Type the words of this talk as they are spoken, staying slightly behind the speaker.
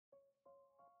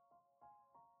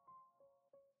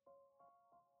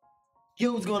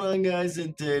Yo, what's going on, guys?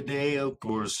 And today, of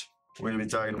course, we're going to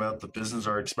be talking about the Pistons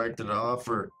are expected to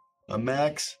offer a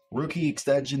max rookie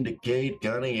extension to Cade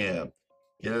Cunningham.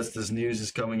 Yes, this news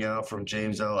is coming out from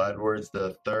James L. Edwards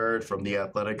the third from The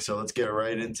Athletic. So let's get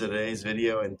right into today's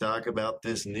video and talk about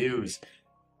this news.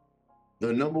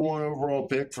 The number one overall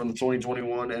pick from the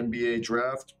 2021 NBA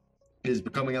draft is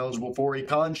becoming eligible for a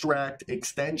contract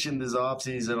extension this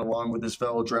offseason along with his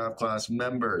fellow draft class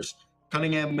members.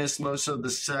 Cunningham missed most of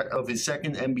his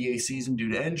second NBA season due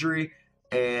to injury,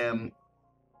 and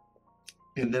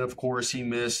then of course he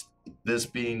missed this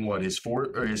being his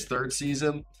fourth or his third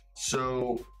season.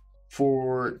 So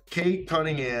for Cade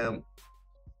Cunningham,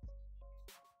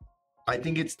 I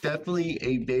think it's definitely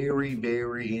a very,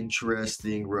 very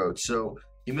interesting road. So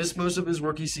he missed most of his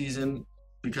rookie season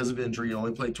because of injury. He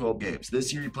only played 12 games.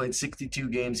 This year he played 62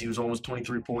 games. He was almost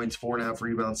 23 points, 4.5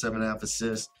 rebounds, 7.5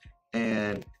 assists,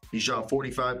 and he shot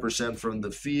 45% from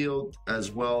the field as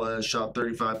well as shot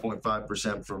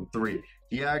 35.5% from three.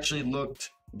 He actually looked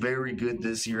very good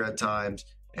this year at times,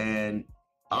 and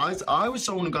I was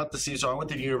someone who got to see. So I went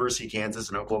to the University of Kansas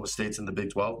and Oklahoma State's in the Big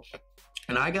 12,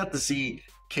 and I got to see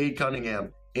Cade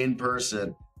Cunningham in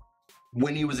person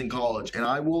when he was in college. And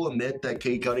I will admit that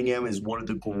Cade Cunningham is one of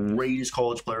the greatest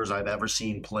college players I've ever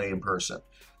seen play in person.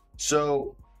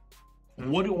 So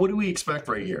what do we expect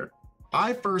right here?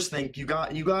 I first think you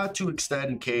got to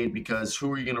extend Cade because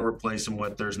who are you going to replace him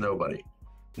with? There's nobody.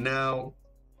 Now,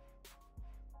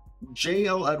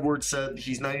 J.L. Edwards said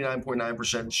he's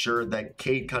 99.9% sure that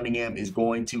Cade Cunningham is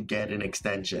going to get an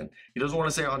extension. He doesn't want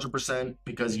to say 100%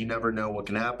 because you never know what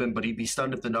can happen, but he'd be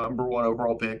stunned if the number one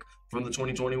overall pick from the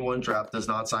 2021 draft does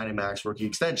not sign a max rookie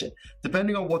extension.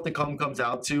 Depending on what the comes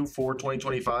out to for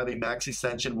 2025, a max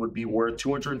extension would be worth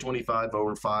 $225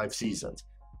 over 5 seasons.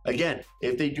 Again,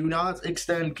 if they do not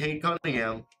extend Cade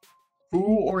Cunningham,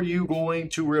 who are you going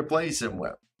to replace him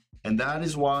with? And that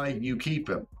is why you keep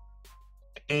him.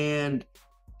 And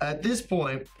at this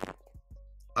point,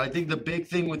 I think the big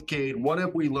thing with Cade, what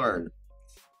have we learned?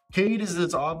 Cade is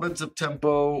this offensive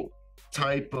tempo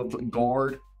type of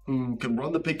guard who can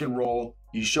run the pick and roll.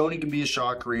 He's shown he can be a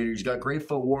shot creator. He's got great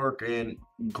footwork and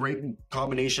great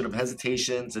combination of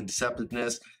hesitations and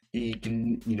deceptiveness. He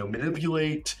can,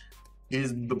 manipulate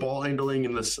the ball handling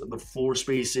and the floor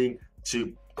spacing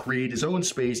to create his own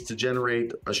space to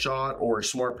generate a shot or a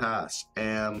smart pass.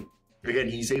 And again,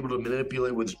 he's able to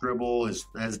manipulate with his dribble, his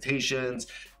hesitations,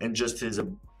 and just his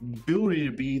ability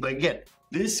to be again,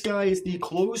 this guy is the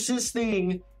closest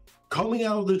thing coming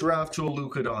out of the draft to a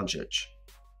Luka Doncic.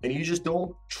 And you just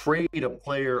don't trade a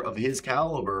player of his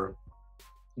caliber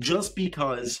just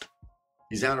because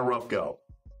he's had a rough go.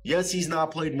 Yes, he's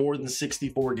not played more than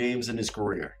 64 games in his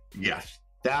career. Yes,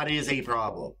 that is a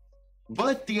problem.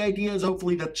 But the idea is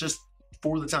hopefully that's just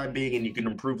for the time being and you can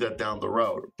improve that down the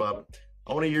road. But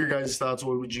I want to hear your guys' thoughts.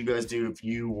 What would you guys do if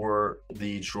you were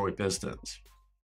the Detroit Pistons?